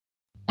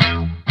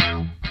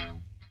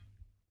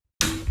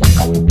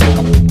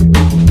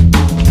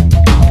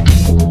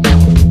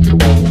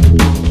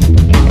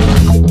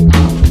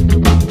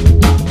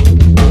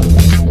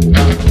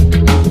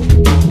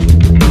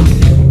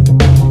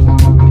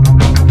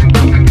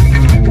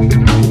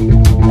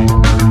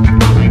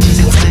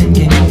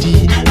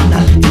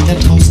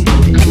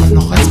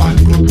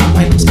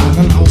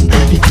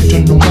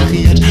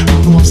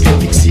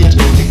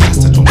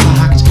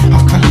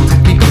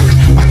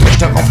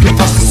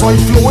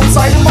und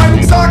seine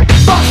Meinung sagt.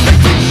 Was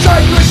denkt sich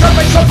eigentlich, an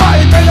welcher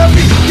Wald, wenn er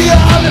wie wir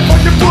alle von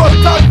Geburt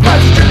an, weil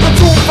sich den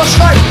Konsum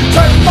verschreibt,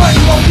 seine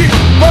Meinung aufgibt,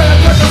 weil er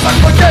Götter sagt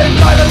von Geld,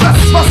 leider das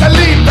ist was er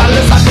liebt,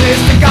 alles andere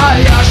ist egal,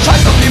 ja,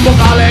 scheiß auf die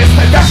Moral, er ist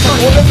ein Werkzeug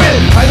ohne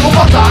Willen, ein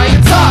Roboter, eine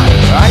Zahl,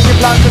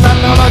 eingeplant in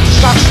andere Leute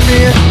Schach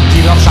spielen,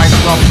 die noch scheiß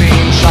drauf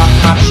sehen,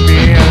 Schach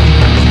spielen.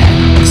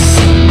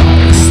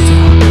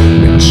 Hexenmeister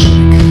mit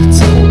Schick,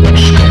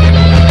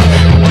 Zauberstäben,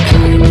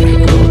 keine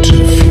gute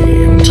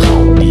Fee im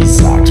Traum, die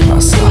sagt,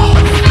 pass auf.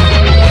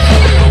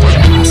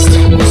 Erst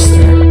muss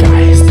der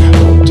Geist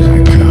und der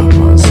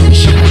Körper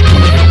sich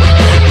ergeben,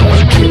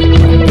 dann kippt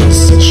man, bis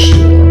es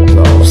stirbt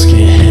aufs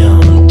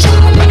Gehirn und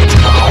talert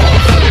drauf.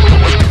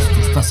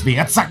 Ist es das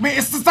wert? Sag mir,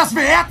 ist es das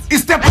wert?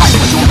 Ist der Preis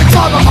schon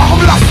bezahlbar?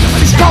 Warum lasst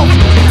es sich kaufen?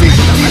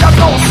 Die da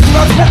draußen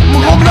als Puppen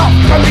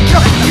rumlaufen, kann die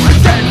Kräfte, die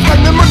mit Geld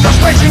fremde Münder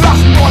sprechen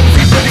lassen wollen.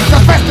 Sie für dich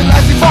das Beste,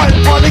 nein, sie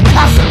wollen volle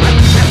Kasse,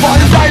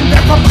 wollen deinen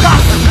Wert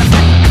verprassen,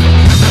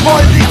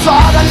 wollen dich zur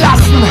Ader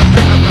lassen.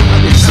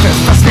 Ist es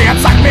das wert?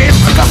 Sag mir,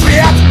 ist es das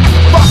wert?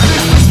 Was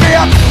ist es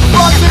wert?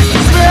 Was ist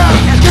es wert?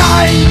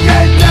 Kein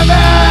Geld der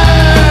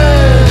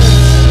Welt!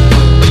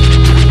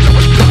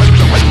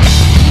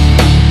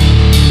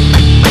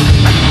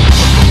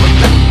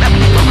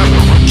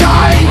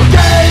 Kein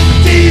Geld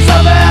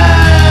dieser Welt!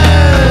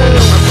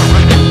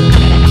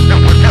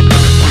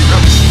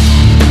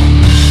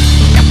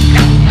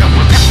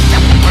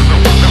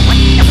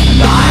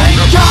 Nein,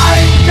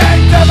 kein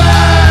Geld der Welt!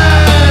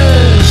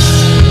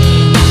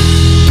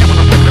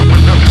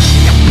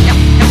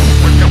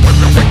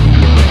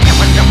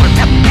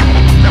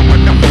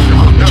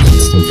 Und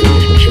trotzdem fühle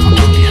ich mich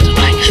kontrolliert und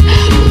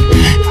eingesperrt.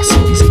 Was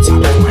soll diese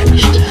Zahl auf meiner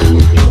Stirn?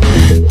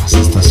 Was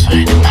ist das für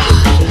eine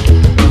Macht?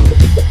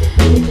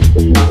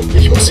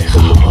 Ich muss hier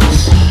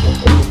raus.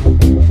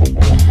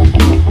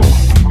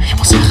 Ich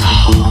muss hier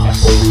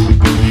raus.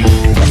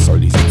 Was soll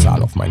diese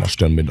Zahl auf meiner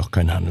Stirn? Bin doch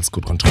kein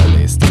Handelsgut.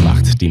 Kontrolle ist die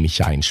Macht, die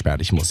mich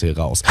einsperrt. Ich muss hier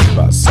raus.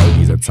 Was soll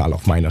diese Zahl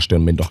auf meiner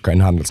Stirn? Bin doch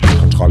kein Handelsgut.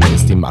 Kontrolle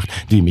ist die Macht,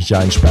 die mich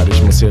einsperrt.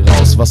 Ich muss hier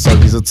raus. Was soll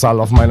diese Zahl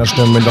auf meiner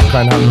Stirn? Bin doch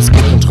kein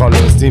Handelsgut. Kontrolle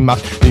ist die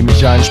Macht, die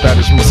mich einsperrt.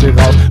 Ich muss hier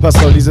raus. Was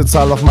soll diese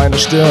Zahl auf meiner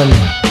Stirn?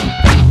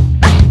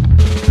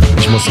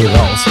 Ich muss hier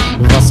raus.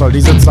 Was soll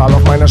diese Zahl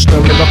auf meiner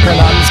Stirn? Bin doch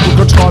keine Handelsgut.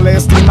 Kontrolle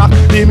ist die Macht,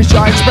 die mich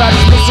einsperrt.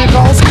 Ich muss hier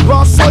raus.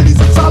 Was soll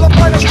diese Zahl auf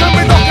meiner Stirn?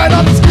 Bin doch keine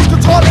Handelsgut.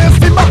 Kontrolle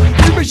ist die Macht,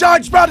 die mich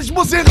einsperrt. Ich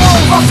muss hier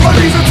raus. Was soll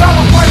diese Zahl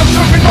auf meiner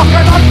Stirn? Bin doch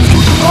keine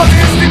Handelsgut.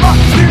 Kontrolle ist die Macht,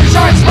 die mich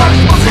einsperrt.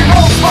 Ich muss hier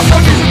raus. Was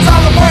soll diese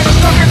Zahl auf meiner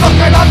Stirn? Bin doch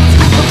keine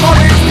Handelsgut.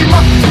 Kontrolle ist die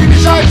Macht, die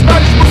mich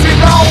einsperrt. Ich muss hier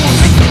raus.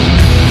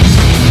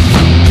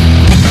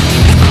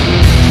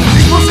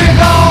 Ich muss hier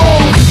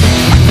raus.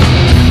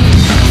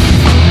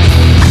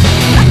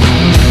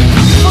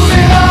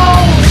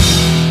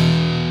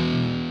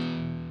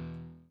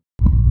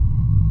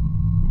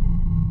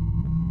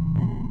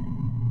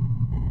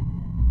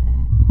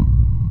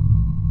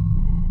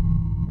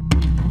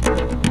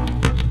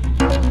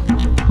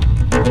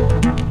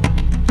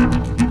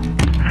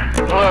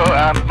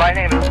 My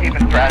name is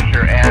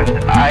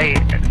and I,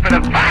 for the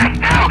past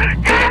now,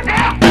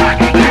 goddamn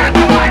fucking years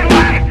of my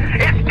life,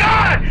 it's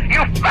gone!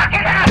 You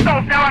fucking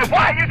assholes! Now I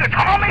want you to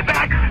call me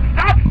back,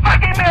 stop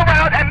fucking me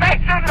around, and make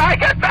sure that I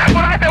get back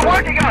what I've been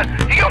working on!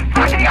 Do you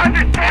fucking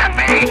understand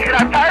me? And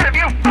I'm tired of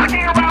you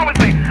fucking around with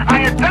me! I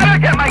had better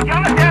get my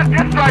goddamn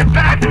disk drive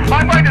back!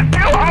 I'm going to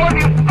steal all of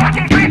you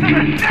fucking pieces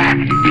of shit!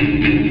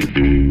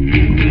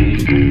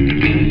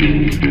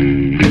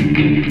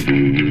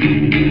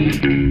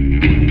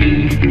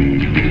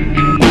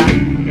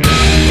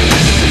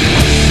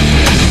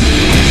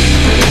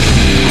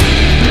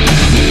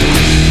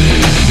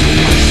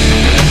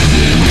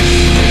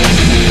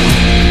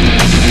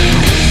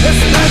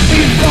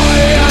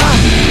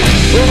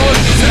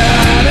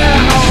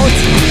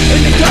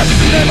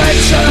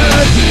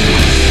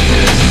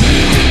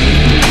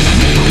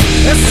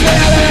 Es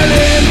werden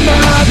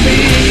immer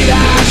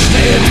wieder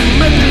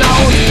Stimmen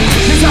laut,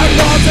 die sagen,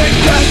 Worte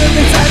können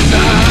nichts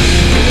ändern.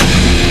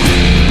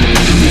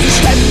 Diese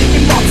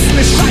ständigen Motzen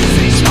ist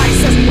scheiße, ich weiß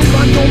es,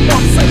 immer nur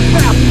Motzen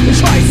nervt,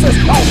 ich weiß es,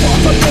 auch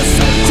Worte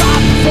müssen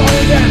Taten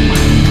folgen.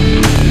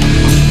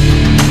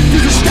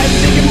 Diese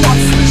ständigen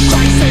Motzen ist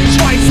scheiße, ich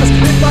weiß es,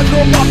 immer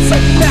nur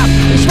Motzen nervt,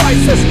 ich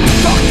weiß es,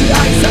 doch die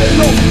heiße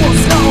Luft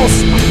muss raus,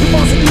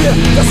 bevor sie mir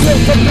das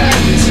Leben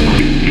verbrennt.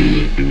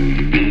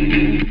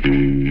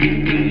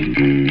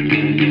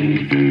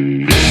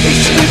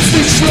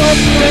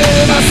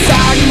 Will was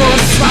sagen,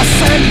 muss was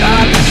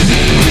ändern,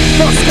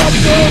 doch es kommt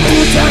nur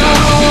gut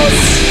heraus.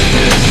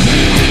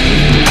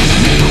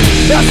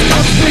 Das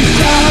kommt nicht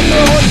an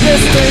und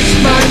ist nicht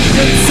mein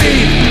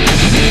Prinzip,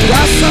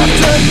 das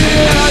hatten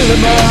wir alle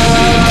mal.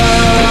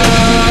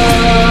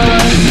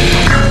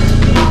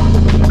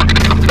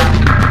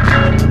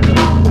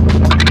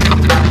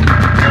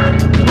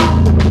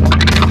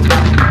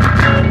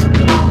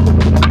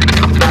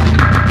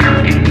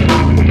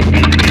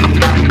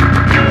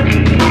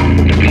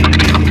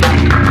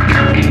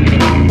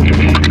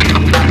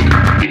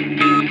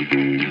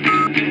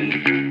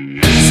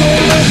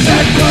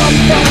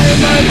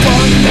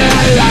 Von der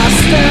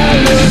Last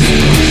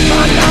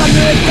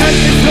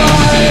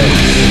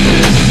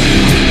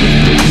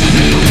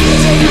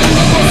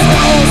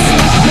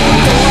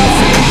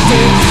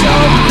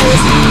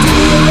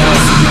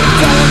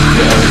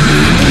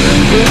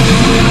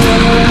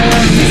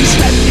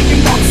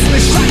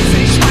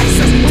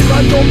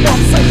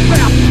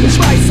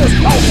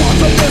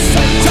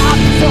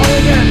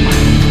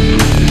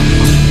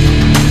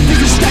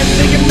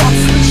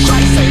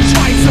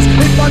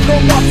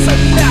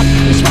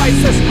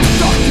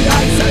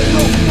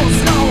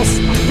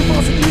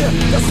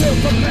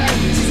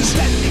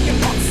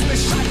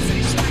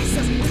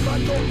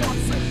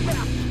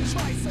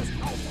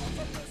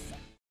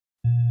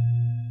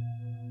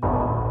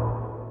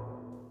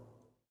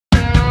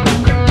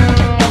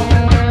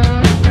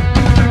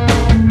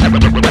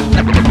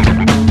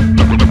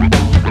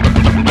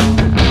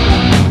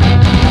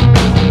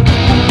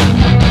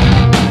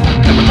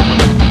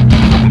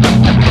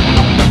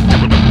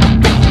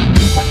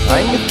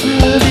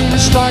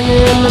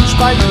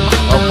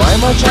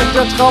Einmal scheint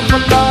der Traum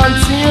von nahen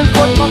Zielen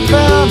voll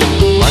fern.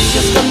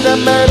 Manches kann der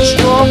Mensch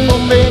nur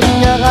vom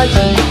Wegen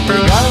erreichen.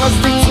 Egal was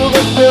dich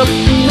zurückwirft,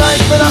 nein,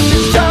 verlass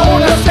dich da.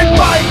 Und es geht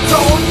weiter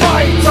und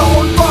weiter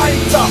und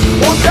weiter.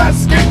 Und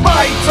es geht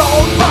weiter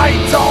und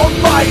weiter und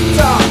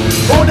weiter.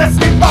 Und es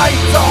geht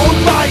weiter und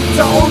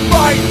weiter und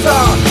weiter.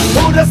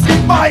 Und es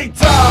geht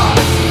weiter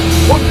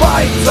und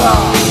weiter.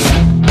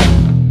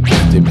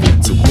 Auf dem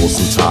Weg zu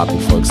großen Taten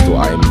folgst du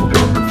einem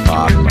roten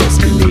Faden,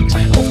 ausgelegt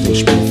auf dem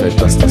Spielfeld,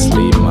 das das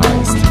Leben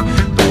heißt.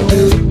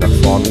 Deinen Blick nach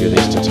vorn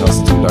gerichtet,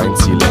 hast du dein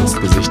Ziel längst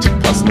gesichtet.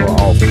 Pass nur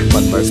auf,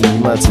 man weiß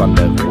niemals, wann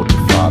der rote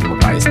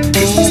Faden reißt.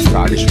 Ist es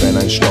tragisch, wenn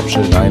ein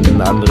Stoppschild einen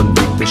anderen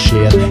Weg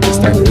beschert?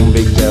 Ist ein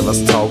Umweg, der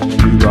was taugt,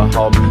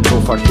 überhaupt so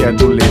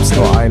verkehrt? Du lebst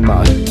nur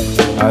einmal,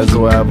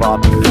 also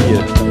erwarte viel.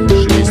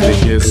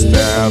 Schließlich ist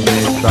der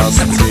Weg das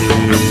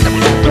Ziel.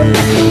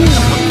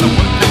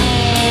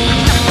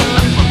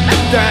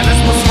 Denn es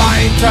muss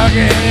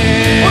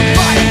weitergehen. Und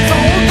weiter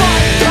und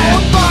weiter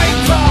und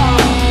weiter.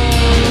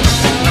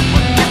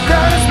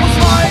 Denn es muss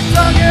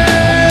weitergehen.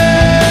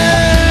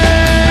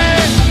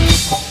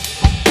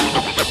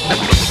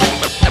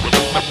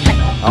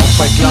 Auch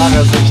bei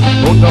klarer Sicht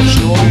und auf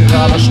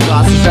schnurgerader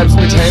Straße, selbst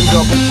mit Helm,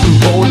 doppeltem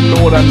Boden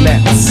oder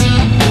Netz.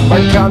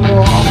 Man kann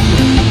nur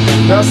hoffen,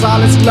 dass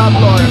alles glatt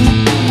läuft.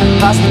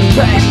 Hast du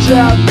Pech,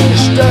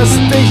 erwischt es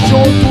dich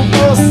und du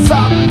wirst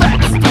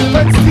zerfetzt. Du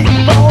fällst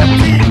tiefer und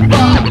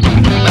tiefer.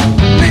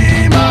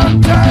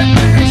 Niemand hält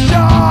dich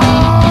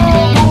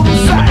auf. Und du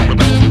selbst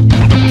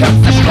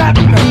kannst dich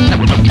retten.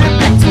 Nimm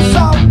dich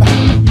zusammen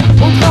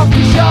und raff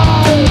dich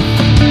auf.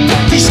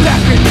 Die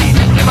Stärke, die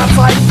du immer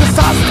zeigst, das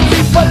hast du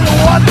sie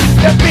verloren.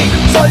 Der Weg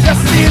soll das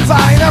Ziel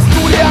sein, hast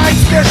du dir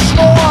einst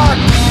geschworen.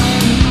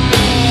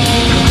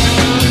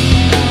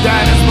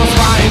 Denn es muss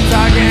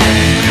weitergehen.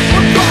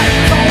 Und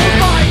weiter und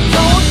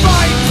weiter und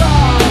weiter.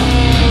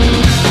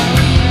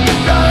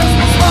 Denn es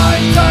muss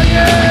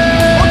weitergehen.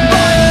 Und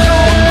weiter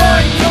und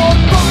weiter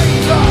und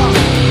weiter.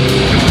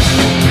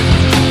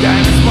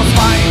 Denn es muss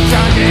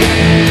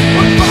weitergehen.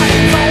 Und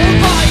weiter und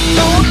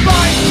weiter und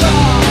weiter.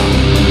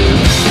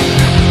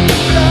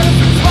 Denn es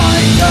muss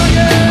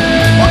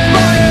weitergehen. Und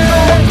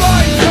weiter und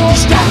weiter. Die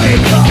Stärke,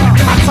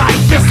 die immer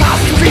zeigt, das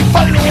hast du sie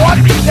verloren.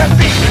 Der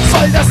Weg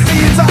soll das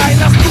Ziel sein,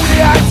 hast du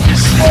dir einst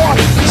geschworen.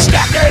 Die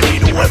Stärke, die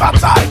du immer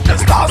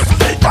zeigst, hast du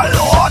sie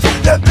verloren.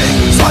 Der Weg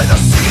soll das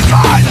Ziel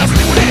sein, hast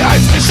du dir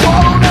einst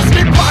geschworen. Und es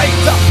geht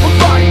weiter und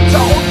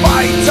weiter und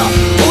weiter.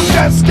 Und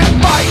es geht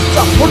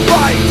weiter und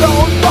weiter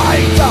und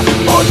weiter.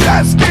 Und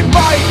es geht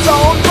weiter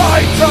und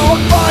weiter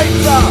und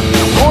weiter.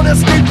 Und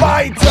es geht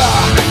weiter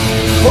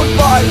und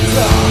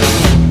weiter.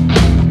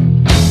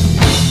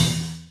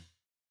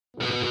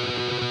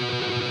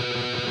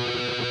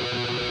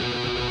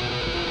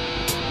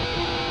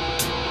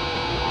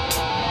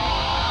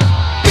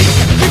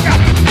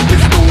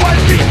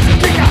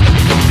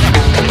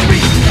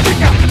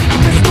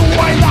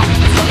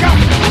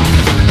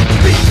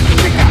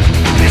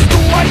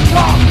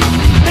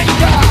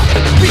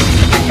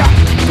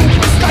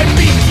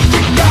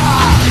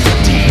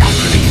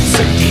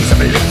 Diese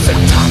Blitze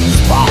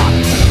tanzbar.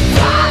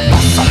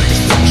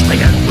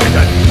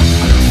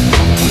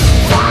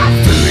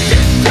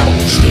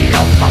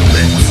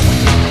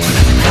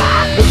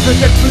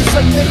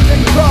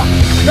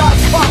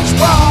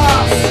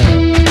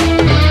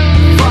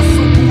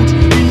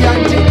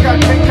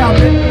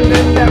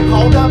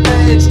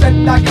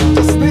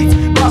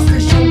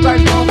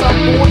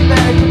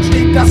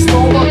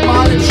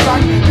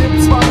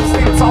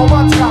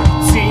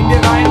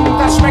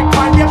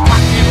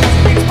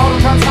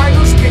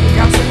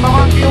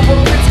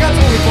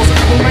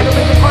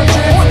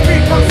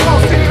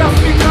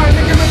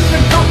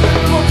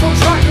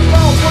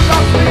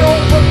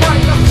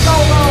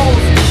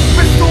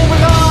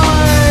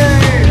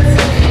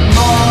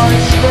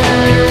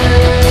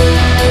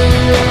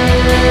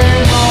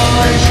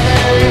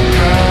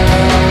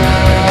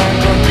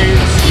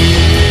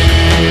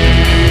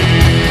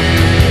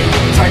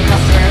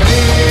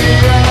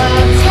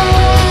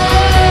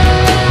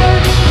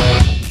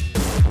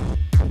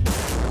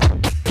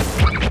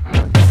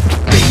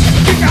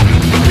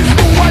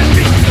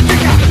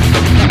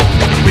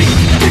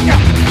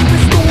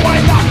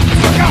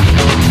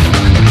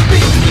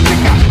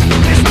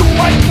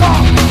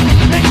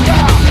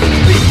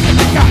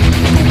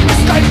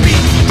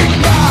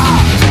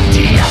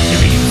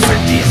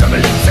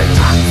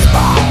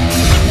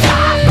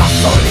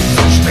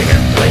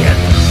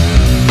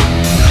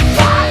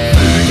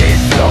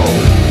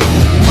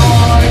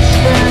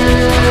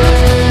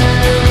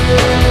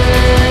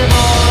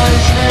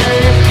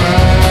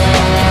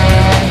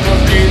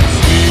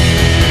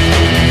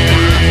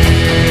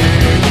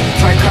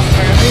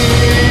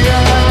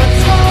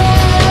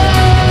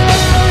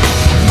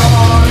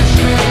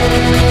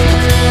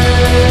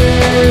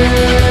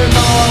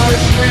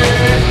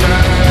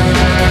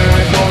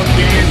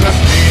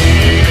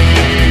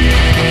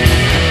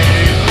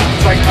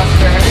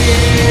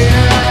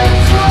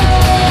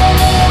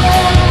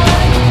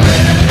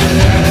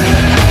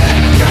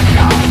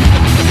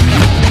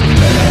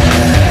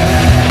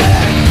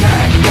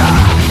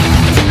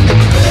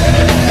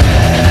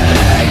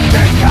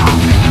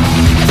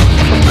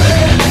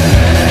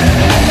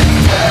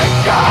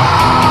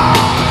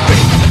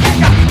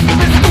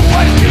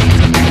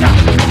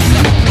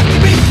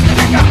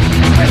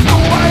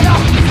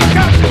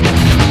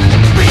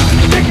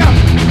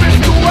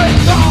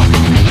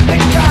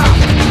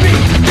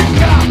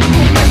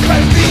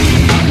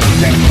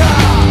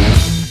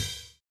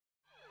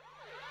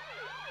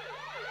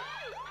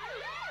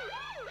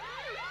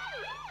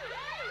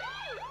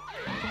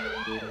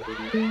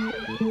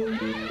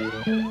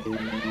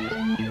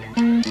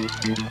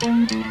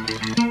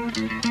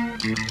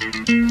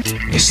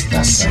 Ist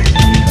das ein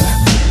Leben?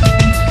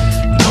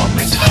 Nur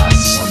mit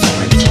Hass und nur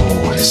mit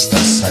Tod ist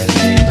das ein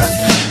Leben.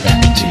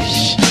 Wenn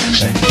dich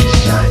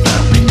ständig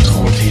einer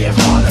bedroht, wir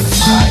wollen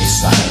frei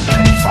sein,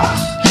 einfach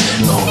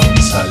nur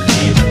unser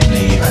Leben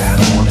leben,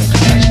 ohne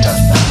gleich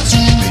danach zu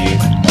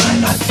streben,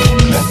 einer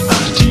dunklen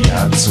Macht die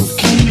Hand zu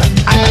geben.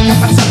 Einer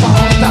kann das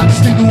verhauen, das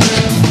ist genug.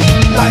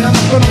 Leider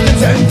macht man noch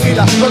denselben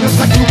Fehler. Soll es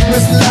klug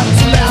müssen lernen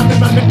zu lernen, wenn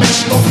man mit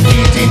Menschen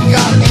umgeht, denen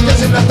gerade nicht der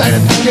Sinn nach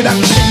deinen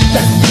Gedanken steht.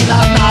 Denn jeder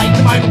hat eine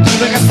eigene Meinung, die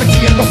wir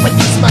respektieren, doch bei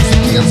diesem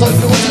akzeptieren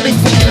sollten wir uns nicht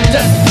verlieren.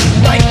 Denn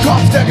mein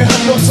Kopf, der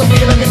gehört nur zum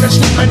Mehreren, da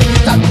stehen meine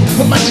Gedanken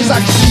und manche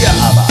sagen hier,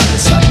 aber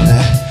alles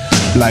andere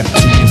bleibt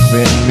tief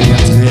in mir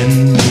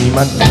drin.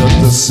 Niemand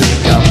wird es je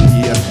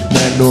kapieren,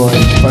 denn nur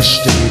ich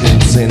verstehe den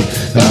Sinn.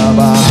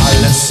 Aber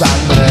alles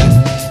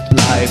andere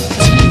bleibt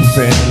tief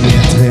in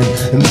mir drin.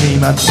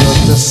 Niemand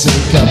wird es je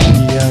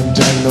kapieren,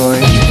 denn nur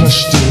ich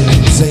verstehe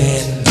den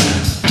Sinn.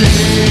 Gib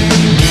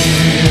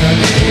mir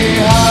die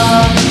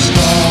Hand,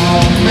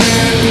 komm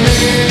mit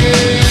mir.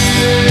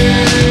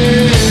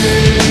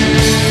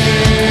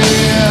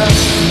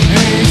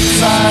 Ich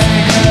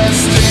zeige es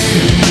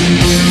dir.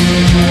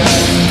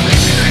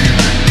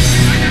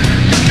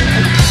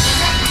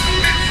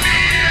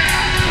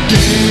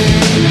 Gib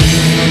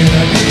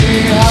mir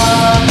die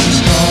Hand,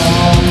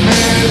 komm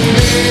mit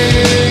mir.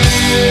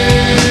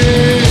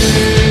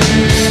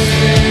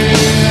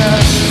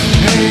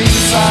 Ich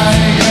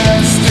zeige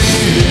es dir.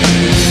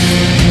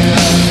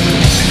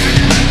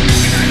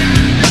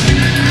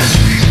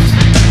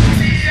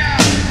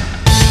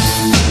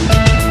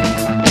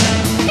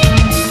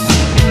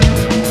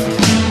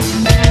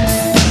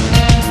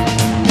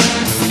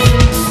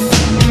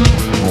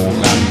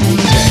 Woran du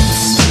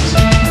denkst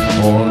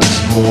und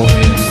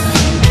wohin,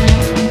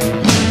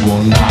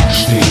 wonach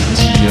steht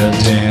dir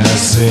der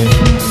Sinn?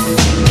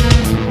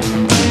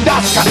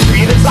 Das kann ich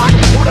Ihnen sagen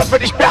oder für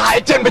dich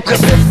behalten.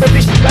 Betrifft es für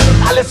dich, dann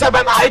ist alles ja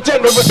beim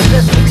Alten. Wir müssen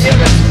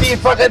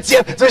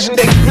differenzieren zwischen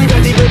den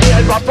Gefühlen, die wir nie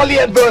ein Wort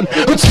verlieren würden,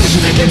 und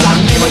zwischen den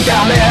Sachen, die man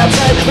gerne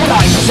erzählt oder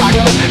einfach sagen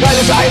muss, weil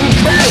es einen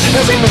quält.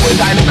 Dass sie nur in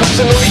deinem Kopf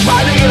sind und nicht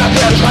weitergedacht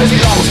werden, schrei sie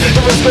raus.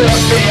 Du wirst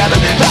gehört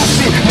werden, dass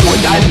sie nur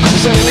in deinem Kopf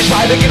sind und nicht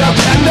weitergedacht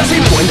werden. Dass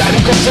sie nur in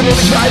deinem Kopf sind und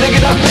nicht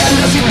weitergedacht werden.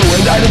 Dass sie nur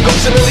in deinem Kopf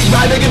sind und nicht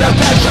weitergedacht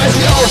werden, schrei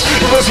sie raus.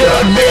 Du wirst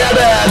gehört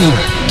werden.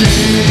 Gib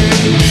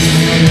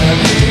mir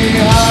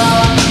die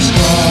Hand,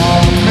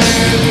 komm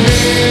mit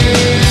mir.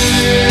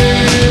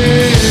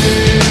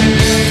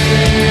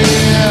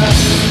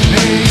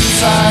 Ich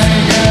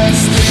zeige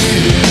es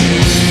dir.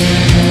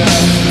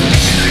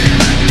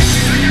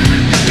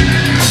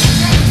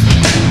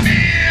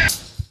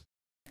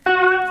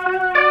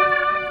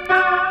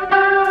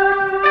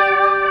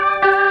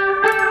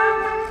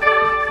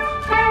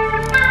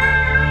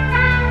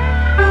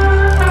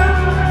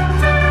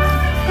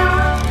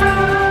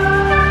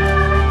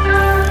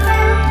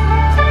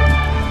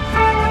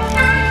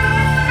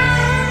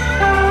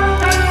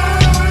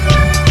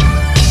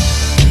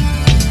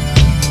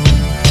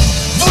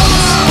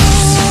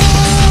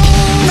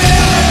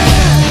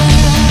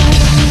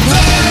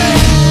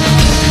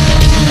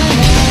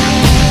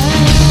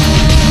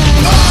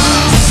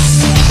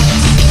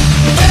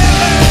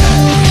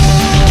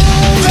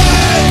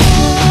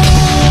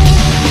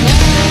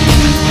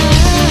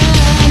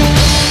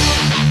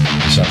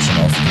 Ich hab schon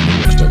oft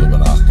genug darüber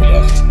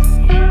nachgedacht.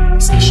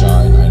 Es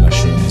geschah in einer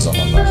schönen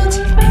Sommernacht.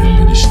 Über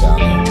mir die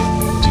Sterne,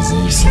 die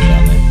sehe ich so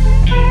gerne.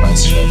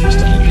 Meist schläfe ich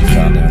dann in die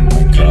Ferne und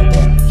mein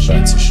Körper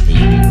scheint zu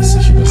schweben,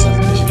 sich über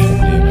sämtliche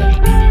Probleme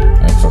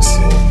einfach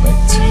so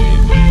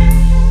wegzugeben.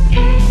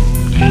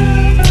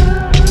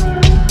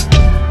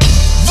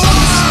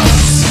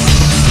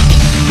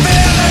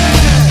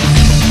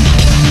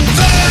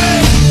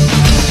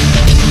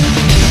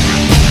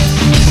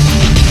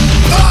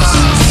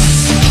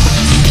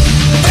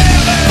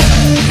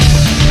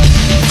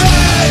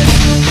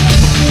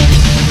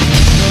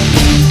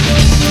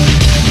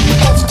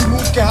 Oft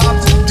genug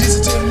gehabt,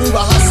 diese Themen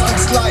über Hass,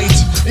 Angst, Leid.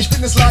 Ich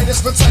bin es leid,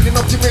 es wird Zeit, den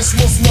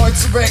Optimismus neu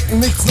zu wecken.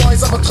 Nichts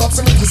Neues, aber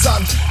trotzdem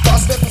interessant.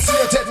 Was wäre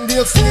passiert, hätten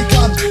wir uns nie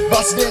gekannt?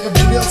 Was wäre,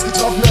 wenn wir uns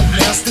getroffen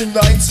hätten, erst in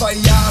 1, 2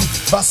 Jahren?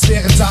 Was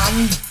wäre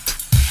dann?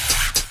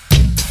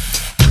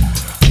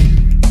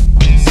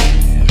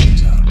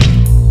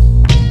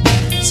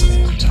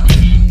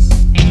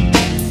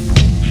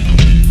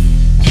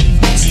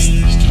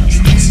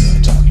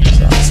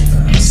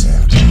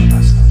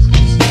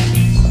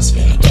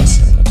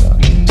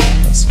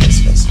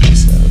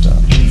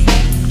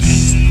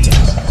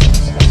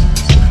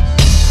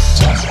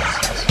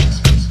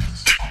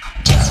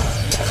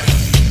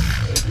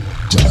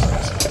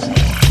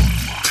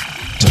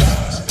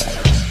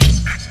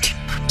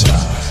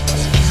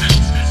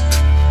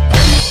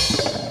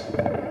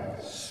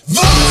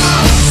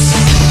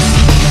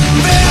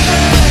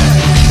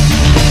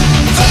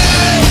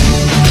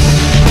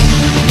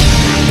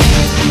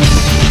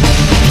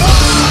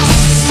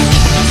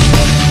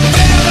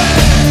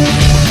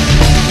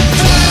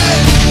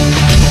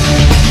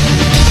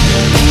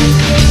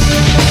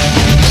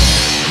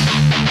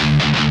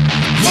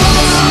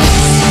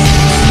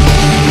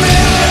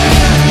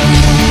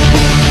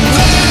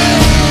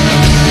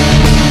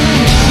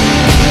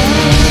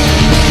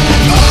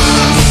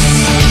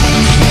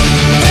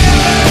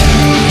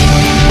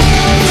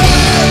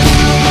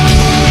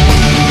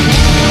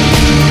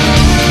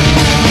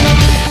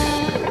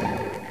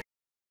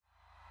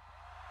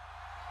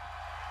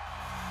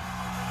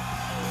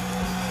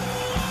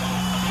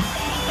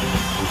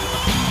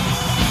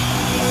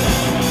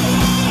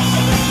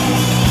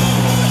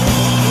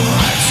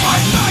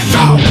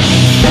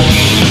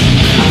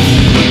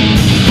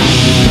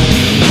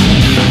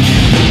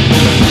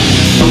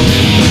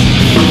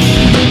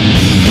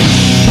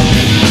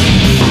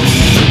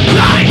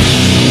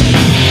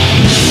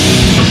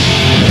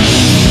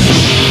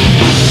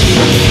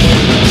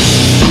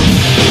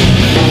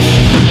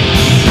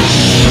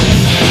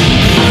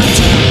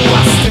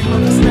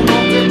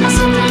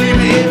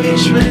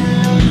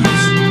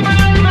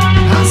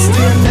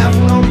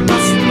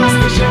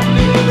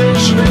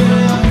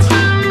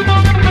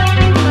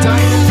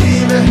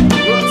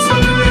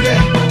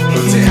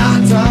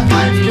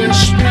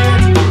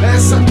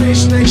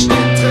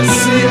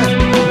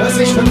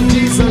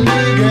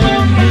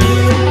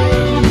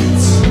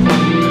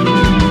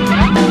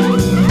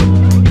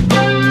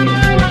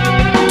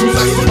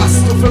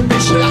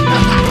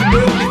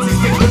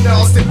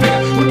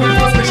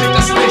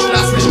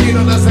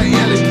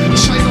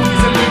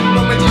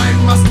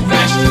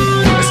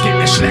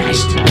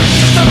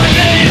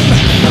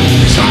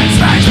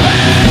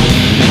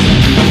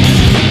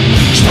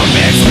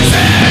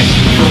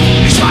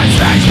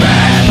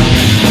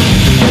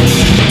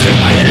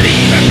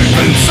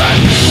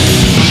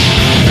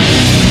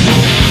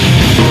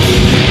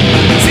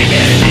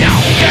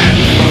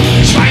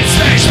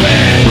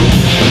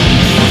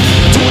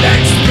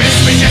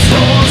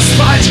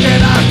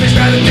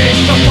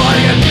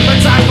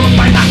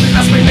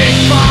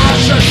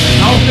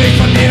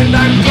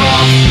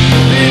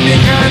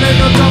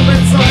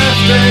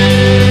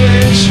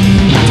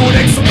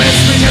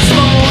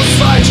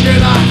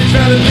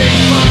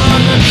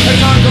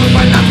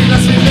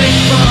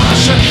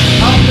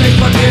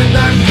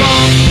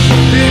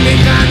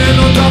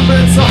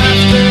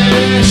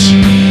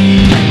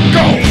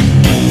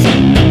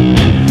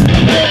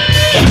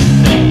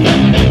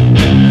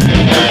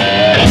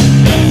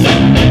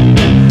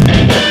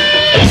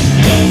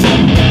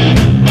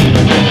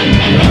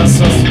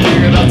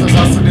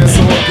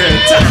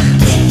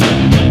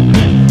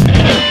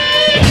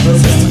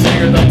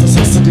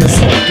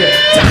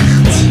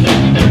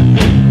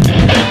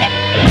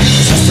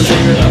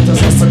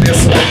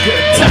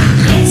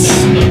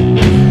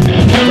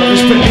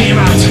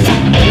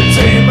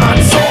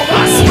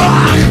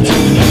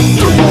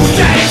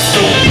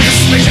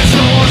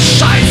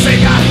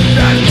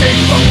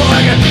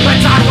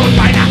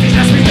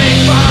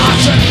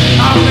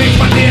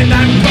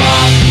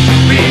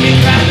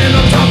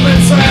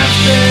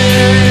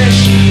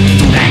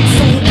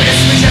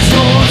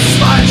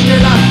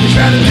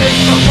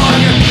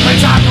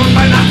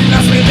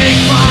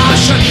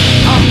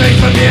 nicht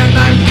vergessen.